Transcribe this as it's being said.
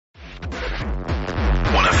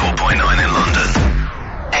101.9 in London.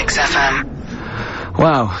 XFM.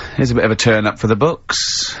 Wow, here's a bit of a turn up for the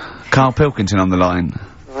books. Karl Pilkington on the line.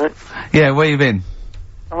 Right. Yeah, where you been?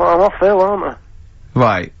 I'm off ill, aren't I?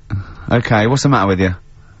 Right. Okay, what's the matter with you?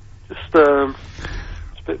 Just a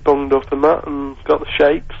bit bunged up and that, and got the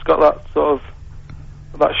shakes, got that sort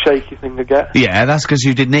of, that shaky thing I get. Yeah, that's 'cause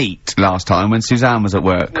you didn't eat last time when Suzanne was at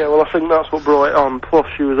work. Yeah, well I think that's what brought it on, plus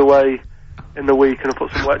she was away in the week and I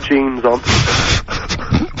put some wet jeans on.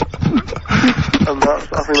 And I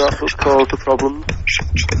think that's what's caused the problem.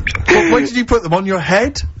 Well, when did you put them on your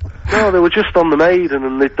head? No, they were just on the Maiden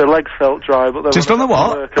and the legs felt dry, but they Just were on the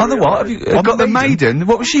what? On the what? Have you got the Maiden?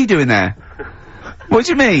 What was she doing there? What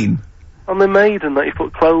do you mean? On the Maiden that you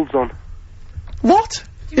put clothes on. What?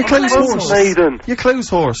 Your clothes horse. Maiden. Your clothes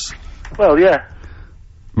horse. Well, yeah.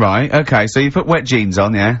 Right, okay, so you put wet jeans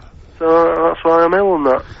on, yeah? So that's why I'm ill and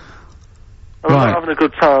that. I'm Right. not having a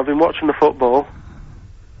good time. I've been watching the football.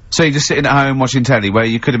 So you're just sitting at home watching telly, where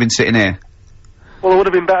you could have been sitting here? Well, I would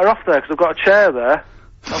have been better off there, because I've got a chair there.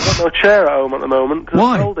 I've got no chair at home at the moment, because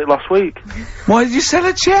Why? I sold it last week. Why did you sell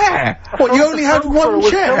a chair? What, you only had one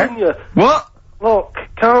chair? telling you. What? Look,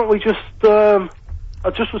 can't we just, I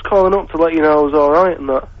just was calling up to let you know I was alright and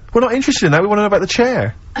that. We're not interested in that, we want to know about the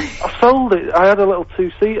chair. I sold it. I had a little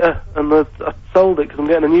two-seater, and I sold it because I'm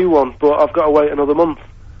getting a new one, but I've got to wait another month.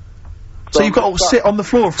 So you've got to sit on the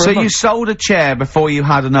floor for a So month? you sold a chair before you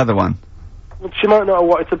had another one? Well, she might not have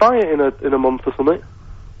wanted to buy it in a month or something.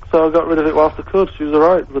 So I got rid of it whilst I could. She was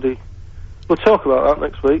alright, buddy. We'll talk about that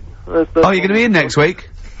next week. Oh, you're going to be in next week?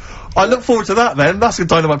 I look forward to that then. That's a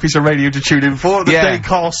dynamite piece of radio to tune in for. The Yeah. day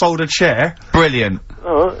Karl sold a chair. Brilliant.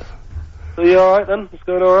 Alright. So you alright then? It's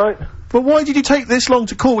going alright? But why did you take this long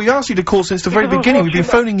to call? We asked you to call since the very Because I was beginning. We've been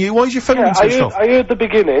watching phoning you. Why is your phone Yeah, so slow? I heard the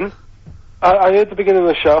beginning. I heard the beginning of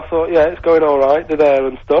the show. I thought, yeah, it's going alright. They're there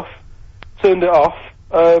and stuff. Turned it off.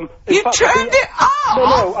 You turned it off?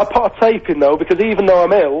 No, I put a tape in though, because even though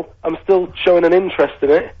I'm ill, I'm still showing an interest in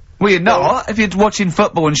it. Well, you're not, if you're watching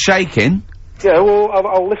football and shaking. Yeah, well,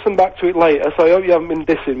 I'll listen back to it later, so I hope you haven't been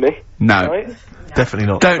dissing me. No. Right? Definitely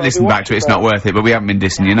not. Don't listen back to it, it's not worth it, but we haven't been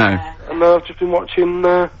dissing, you know. And I've just been watching,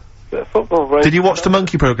 a bit of football, right? Did you watch the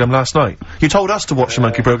Monkey programme last night? You told us to watch the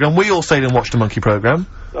Monkey programme. We all stayed and watched the Monkey programme.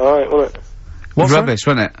 Alright, wasn't it? What's rubbish,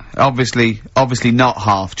 wasn't it? Obviously not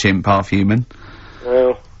half chimp, half human.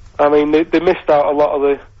 Well, I mean, they missed out a lot of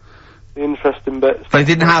the interesting bits. They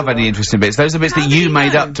didn't have any interesting bits. Those are bits that you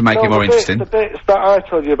made up to make it more interesting. The bits that I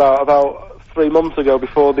told you about 3 months ago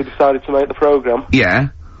before they decided to make the programme. Yeah.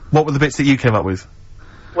 What were the bits that you came up with?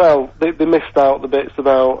 Well, they missed out the bits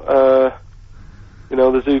about, you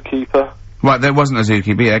know, the zookeeper. Right, there wasn't a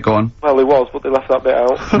zookeeper, yeah, go on. Well, there was, but they left that bit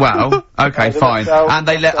out. Well, okay, They fine. left out- And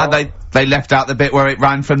they left out the bit where it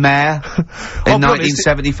ran from there in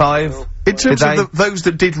 1975. In terms of those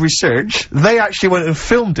that did research, they actually went and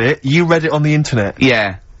filmed it, you read it on the internet.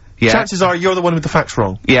 Yeah. Yeah. Chances are you're the one with the facts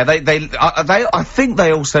wrong. Yeah, I think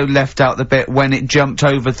they also left out the bit when it jumped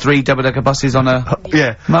over 3 double-decker buses on a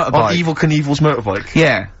Yeah. motorbike. On Evil Knievel's motorbike.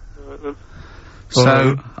 Yeah.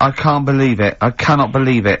 So, I can't believe it. I cannot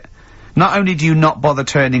believe it. Not only do you not bother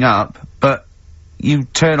turning up, but you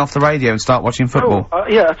turn off the radio and start watching football.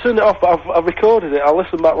 Yeah, I turned it off, but I've recorded it. I'll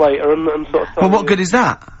listen back later and sort of... Well, what good is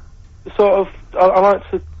that? Sort of, I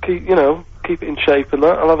like to keep, you know, keep it in shape and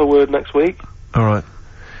that. I'll have a word next week. Alright.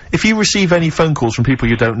 If you receive any phone calls from people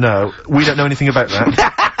you don't know, we don't know anything about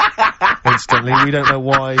that. Instantly, we don't know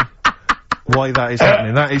why that is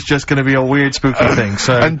happening. That is just gonna be a weird, spooky thing,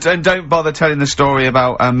 so... And don't bother telling the story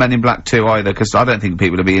about, Men in Black 2 either, because I don't think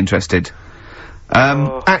people will be interested.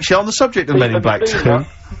 Actually, on the subject of Men in Black 2...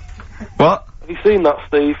 What? Have you seen that,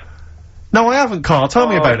 Steve? No, I haven't, Karl. Tell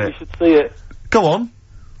me about it. You should see it. Go on.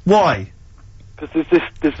 Why? Because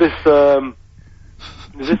there's this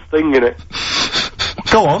thing in it.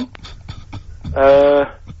 Go on.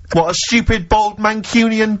 What, a stupid, bald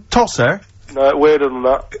Mancunian tosser? No, weirder than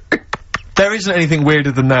that. There isn't anything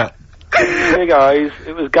weirder than that. Big eyes,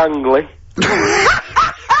 it was gangly.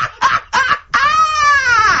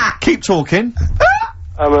 Keep talking.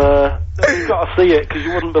 And, you've got to see it, because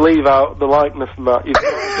you wouldn't believe how the likeness and that. You've got to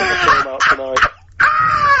get the film out tonight.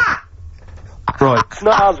 Right. It's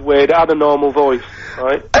not as weird, it had a normal voice,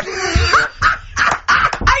 right? He's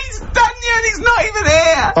done you and he's not even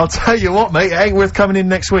here! I'll tell you what, mate, it ain't worth coming in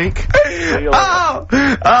next week.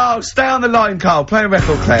 Oh, stay on the line, Karl. Play a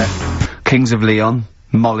record, Claire. Kings of Leon,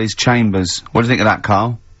 Molly's Chambers. What do you think of that,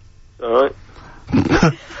 Karl? Alright.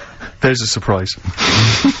 There's a surprise.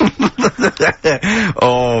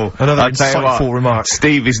 Oh, another I'll tell you insightful what, remark.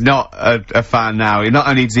 Steve is not a fan now. Not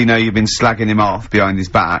only does he know you've been slagging him off behind his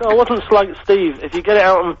back. No, I wasn't slagging Steve. If you get it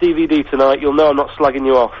out on the DVD tonight, you'll know I'm not slagging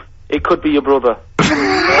you off. it could be your brother.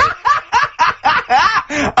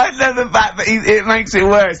 I love the fact that it makes it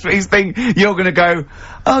worse, but you're gonna go,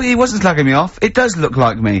 oh, he wasn't slagging me off. It does look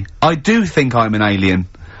like me. I do think I'm an alien.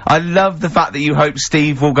 I love the fact that you hope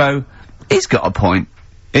Steve will go, he's got a point.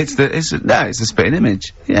 It's a spitting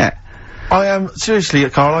image. Yeah. I am, seriously,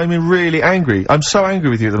 Karl, I'm really angry. I'm so angry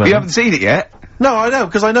with you at the moment. You haven't seen it yet? No, I know,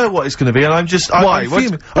 because I know what it's gonna be, and I'm just, Why? I'm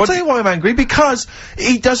fuming. I'll tell you why I'm angry, because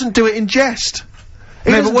he doesn't do it in jest.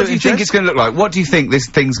 No, but what do you think it's gonna look like? What do you think this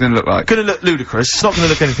thing's gonna look like? Gonna look ludicrous. It's not gonna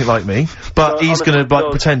look anything like me, but he's gonna, like,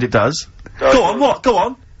 pretend it does. Go on, what? Go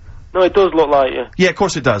on. No, it does look like you. Yeah, of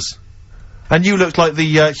course it does. And you looked like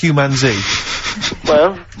the, Human Z.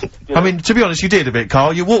 Well, I mean, to be honest, you did a bit,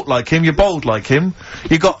 Karl. You walk like him, you're bold like him,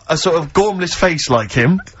 you got a sort of gormless face like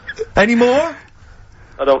him. Any more?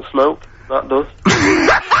 I don't smoke. That does.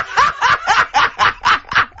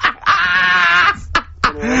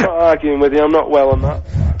 I'm not arguing with you, I'm not well on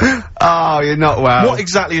that. Oh, you're not well. What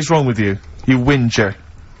exactly is wrong with you? You whinger.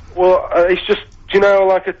 Well, it's just, do you know,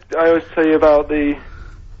 like I always tell you about the,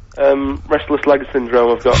 restless leg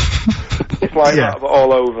syndrome I've got? It's like Yeah. that, but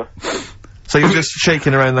all over. So you're just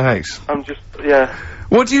shaking around the house? I'm just, yeah.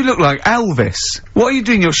 What do you look like? God. What are you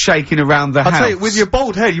doing? You're shaking around the house. I'll tell you, with your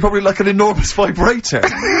bald head, you probably look like an enormous vibrator.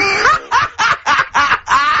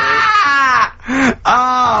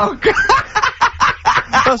 Oh, God.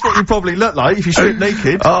 That's what you probably look like if you strip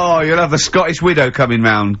naked. Oh, you'll have the Scottish widow coming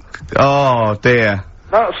round. Oh, dear.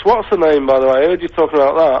 That's, what's her name, by the way? I heard you talking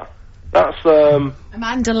about that. That's,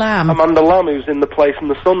 Amanda Lamb. Amanda Lamb, who's in the Place in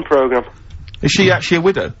the Sun programme. Is she actually a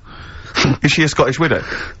widow? Is she a Scottish widow?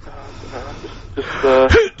 Just,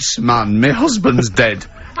 Hoots, man, my husband's dead.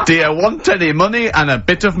 Do you want any money and a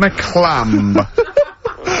bit of my clam?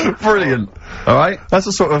 Brilliant. Alright? That's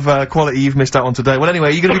the sort of, quality you've missed out on today. Well,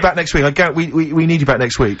 anyway, you're gonna be back next week. We need you back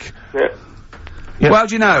next week. yeah. Yeah. Well, how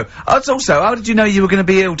do you know? How did you know you were going to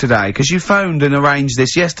be ill today? Because you phoned and arranged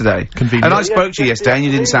this yesterday. Convenient. And I spoke to you yesterday and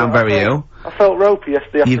you didn't sound very ill. I felt ropey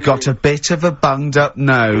yesterday. You've got a bit of a bunged up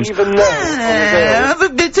nose. Even though I have a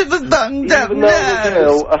bit of a bunged up even though I was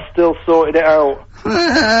ill, I still sorted it out.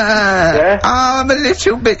 Yeah? I'm a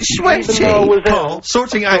little bit sweaty. Even though I was Carl, ill,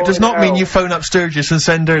 sorting it I out does sorted not mean out. you phone up Sturgis and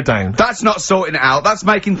send her down. That's not sorting it out. That's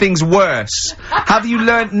making things worse. Have you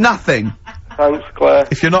learnt nothing? Thanks, Claire.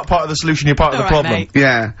 If you're not part of the solution, you're part of the All right, problem. mate.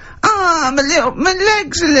 Yeah. My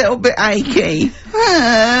leg's a little bit achy.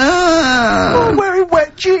 Oh, wearing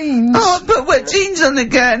wet jeans. Oh, I put wet jeans on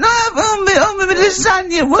again. My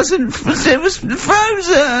lasagna it was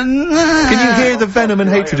frozen. Can you hear the venom and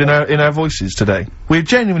hatred in our voices today? We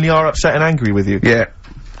genuinely are upset and angry with you. Yeah.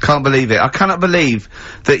 Can't believe it. I cannot believe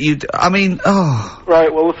that oh.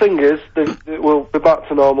 Right, well, the thing is, we'll be back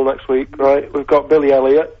to normal next week, right? We've got Billy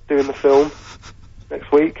Elliot doing the film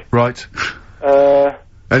next week. Right.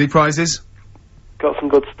 Any prizes? Got some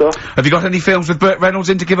good stuff. Have you got any films with Burt Reynolds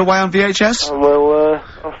in to give away on VHS? And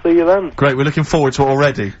I'll see you then. Great, we're looking forward to it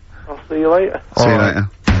already. I'll see you later. See you All right. later.